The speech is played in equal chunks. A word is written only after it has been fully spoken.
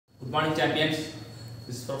Good morning, champions.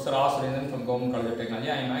 This is Professor R. Surendran from Government College of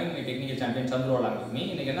Technology. I am having my technical champion Chandru along with me.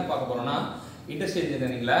 இன்னைக்கு என்ன பார்க்க போறோம்னா industrial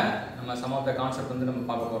இன்ஜினியரிங்ல நம்ம some of the concept வந்து நம்ம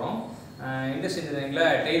பார்க்க போறோம். Industrial இன்ஜினியரிங்ல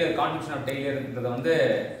Taylor contribution of டெய்லர்ன்றத வந்து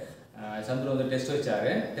சந்துரு வந்து டெஸ்ட்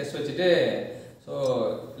வச்சாரு. டெஸ்ட் வச்சுட்டு ஸோ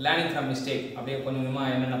லேர்னிங் ஃப்ரம் மிஸ்டேக் அப்படியே கொஞ்சம்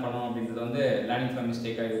கொஞ்சமாக என்னென்ன பண்ணணும் அப்படின்றத வந்து லேர்னிங் ஃப்ரம்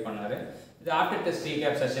மிஸ்டேக்காக இது பண்ணார். இது ஆஃப்டர் டெஸ்ட்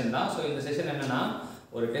ரீகேப் செஷன் தான். ஸோ இந்த செஷன் என்னென்னா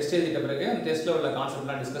ஒரு டெஸ்ட் எழுதிட்ட பிறகு அந்த டெஸ்ட்டில் உள்ள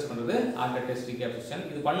கான்செப்ட்லாம் டிஸ்கஸ் பண்ணுறது ஆஃப்டர் டெஸ்ட் ரீகேப் செஷன்.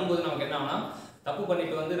 இது பண்ணும்போது நமக்கு என்ன ஆகுனா தப்பு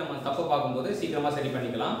பண்ணிட்டு வந்து நம்ம தப்பு பார்க்கும்போது சீக்கிரமாக சரி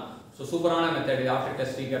பண்ணிக்கலாம். ஸோ சூப்பரான மெத்தட் இது ஆஃப்டர்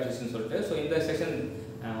டெஸ்ட் ரீகேப் செஷன் சொல்லிட்டு. ஸோ இந்த செஷன்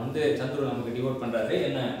வந்து சந்துரு நமக்கு டிவோட் பண்ணுறாரு.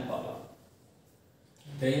 என்ன பார்க்கலாம்.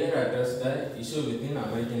 Taylor addressed the issue within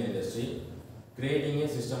American industry, creating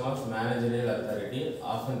a system of managerial authority,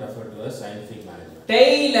 often referred to as scientific management.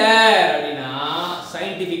 Taylor அப்படின்னா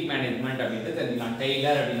சயின்டிஃபிக் மேனேஜ்மெண்ட் அப்படின்ட்டு தெரிஞ்சுக்கலாம்.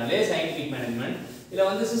 டெய்லர் அப்படின்னாலே சயின்டிஃபிக் மேனேஜ்மெண்ட். இதில்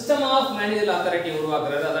வந்து சிஸ்டம் ஆஃப் மேனேஜரியல் அத்தாரிட்டி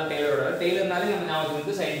உருவாக்குறது அதான் டெய்லரோட. டெய்லர்னாலே நம்ம ஞாபகம்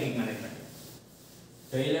வந்து scientific management.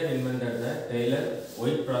 Taylor invented the Taylor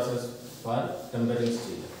white process for tempering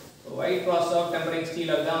steel. White process of tempering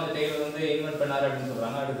steel தான் அந்த டெய்லர் வந்து இன்வென்ட் பண்ணாரு அப்படின்னு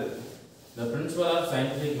சொல்றாங்க. அடுத்து The principle of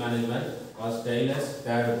scientific management was Taylor's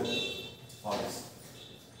third book. False.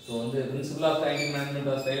 So வந்து principal of scientific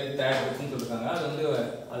management of Taylor third புக்னு சொல்லிருக்காங்க. அது வந்து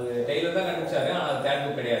அது டெய்லர் தான் கண்டுபிடிச்சாரு, ஆனால் அது தேர்ட்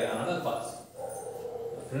புக் கிடையாது, அதனால அது falls.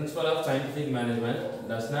 Principle of scientific management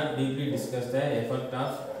does not deeply discuss the effect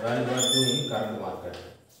of World War II in current market.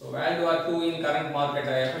 So world war 2 in current market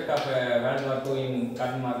effect of world war 2 in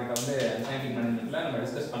current market வந்து scientific மேனேஜ்மெண்ட்ல நம்ம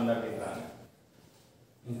discuss பண்ணல அப்படின்றாங்க.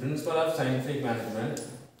 In principle of scientific management,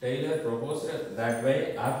 Taylor proposed that by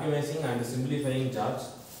optimizing and simplifying jobs,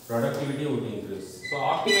 productivity would increase. So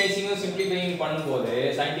ஆப்டிமைசிங்கும் simplifying பண்ணும்போது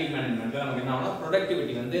scientific மேனேஜ்மெண்ட்ல நமக்கு என்ன ஆகும்னா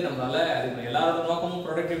productivity வந்து நம்மளால அது எல்லாரோட நோக்கமும்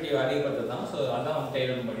ப்ரொடக்டிவிட்டி அதிகப்படுத்துறது தான். ஸோ அதான் வந்து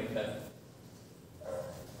டெய்லர் பண்ணியிருக்காரு.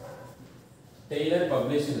 Taylor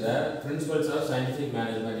published the Principles of Scientific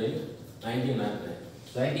Management in 1909.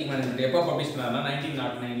 Scientific management எப்போ பப்ளிஷ் பண்ணாருன்னா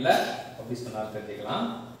 1909ல பப்ளிஷ் பண்ணாரு தெரிஞ்சுக்கலாம்.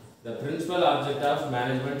 The principal object of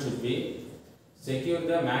management should be secure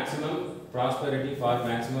the maximum prosperity for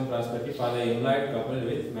the employed coupled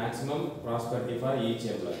with maximum prosperity for each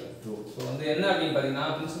employee. True. So வந்து என்ன அப்படின்னு பார்த்தீங்கன்னா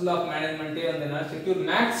principal of மேனேஜ்மெண்ட்டே வந்து என்ன secure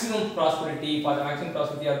maximum prosperity for the maximum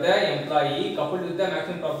prosperity of the employee கப்புள்ட் with the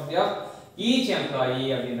maximum prosperity of each employee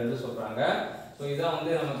அப்படின்றது சொல்றாங்க. So இதான்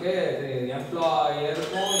வந்து நமக்கு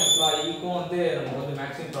எம்ப்ளாயருக்கும் எம்ப்ளாயிக்கும் வந்து நமக்கு வந்து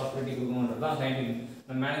மேக்ஸிமம் ப்ராஸ்பரிட்டி கொடுக்கணுன்றது தான் சயின்டிஃபிக்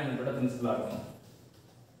மேனேஜ்மெண்ட்டோட பிரின்சிபலாக இருக்கும்.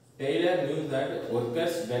 Taylor knew that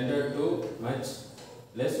workers tended to much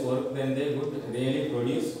less work than they would really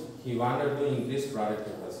produce. He wanted to increase product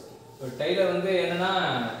capacity. So Taylor வந்து என்னன்னா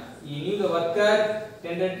he knew the worker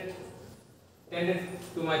tended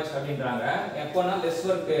too much அப்படின்றாங்க. எப்போனா less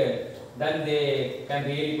work than they can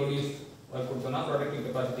really produce work கொடுத்தோம்னா productive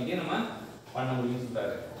கெப்பாசிட்டிக்கு நம்ம பண்ண முடியும்னு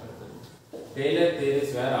சொல்றாரு. Taylor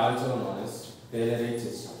theories were also known as Taylorite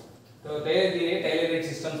system. So Taylor theory டெய்லரேட்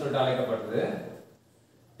system சொல்லிட்டு அழைக்கப்படுது.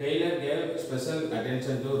 Taylor gave special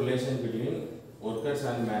attention to relation between workers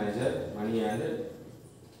and manager, money and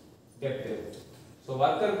dept. So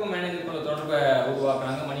ஒர்க்கருக்கும் மேனேஜருக்கும் உள்ள தொடர்பை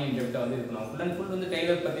உருவாக்குறாங்க. மணி அண்ட் டெப்ட்டை வந்து இருக்கணும். ஃபுல் அண்ட் ஃபுல் வந்து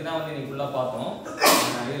Taylor பற்றி தான் வந்து இன்னைக்கு ஃபுல்லாக பார்த்தோம்.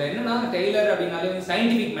 இதில் என்னன்னா டெய்லர் அப்படின்னாலே வந்து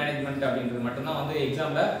சயின்டிஃபிக் மேனேஜ்மெண்ட் அப்படின்றது மட்டும்தான் வந்து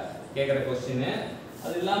எக்ஸாமில் கேட்குற கொஸ்டின்.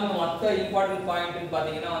 அது இல்லாமல் மற்ற இம்பார்ட்டன்ட் பாயிண்ட்னு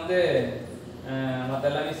பார்த்தீங்கன்னா வந்து மற்ற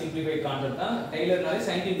எல்லாமே சிம்பிளிஃபைட் கான்செப்ட் தான். டெய்லர்னாலே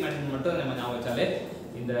சயின்டிஃபிக் மேனேஜ்மெண்ட் மட்டும் நம்ம ஞாபகம் வச்சாலே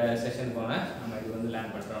இந்த செஷன் போன நம்ம இது வந்து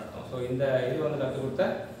லேர்ன் பண்ணுறோம் அர்த்தம். ஸோ இந்த இது வந்து கற்றுக் கொடுத்த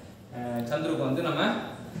சந்துருக்கு வந்து நம்ம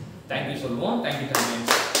தேங்க்யூ சொல்லுவோம். Thank you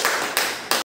champions.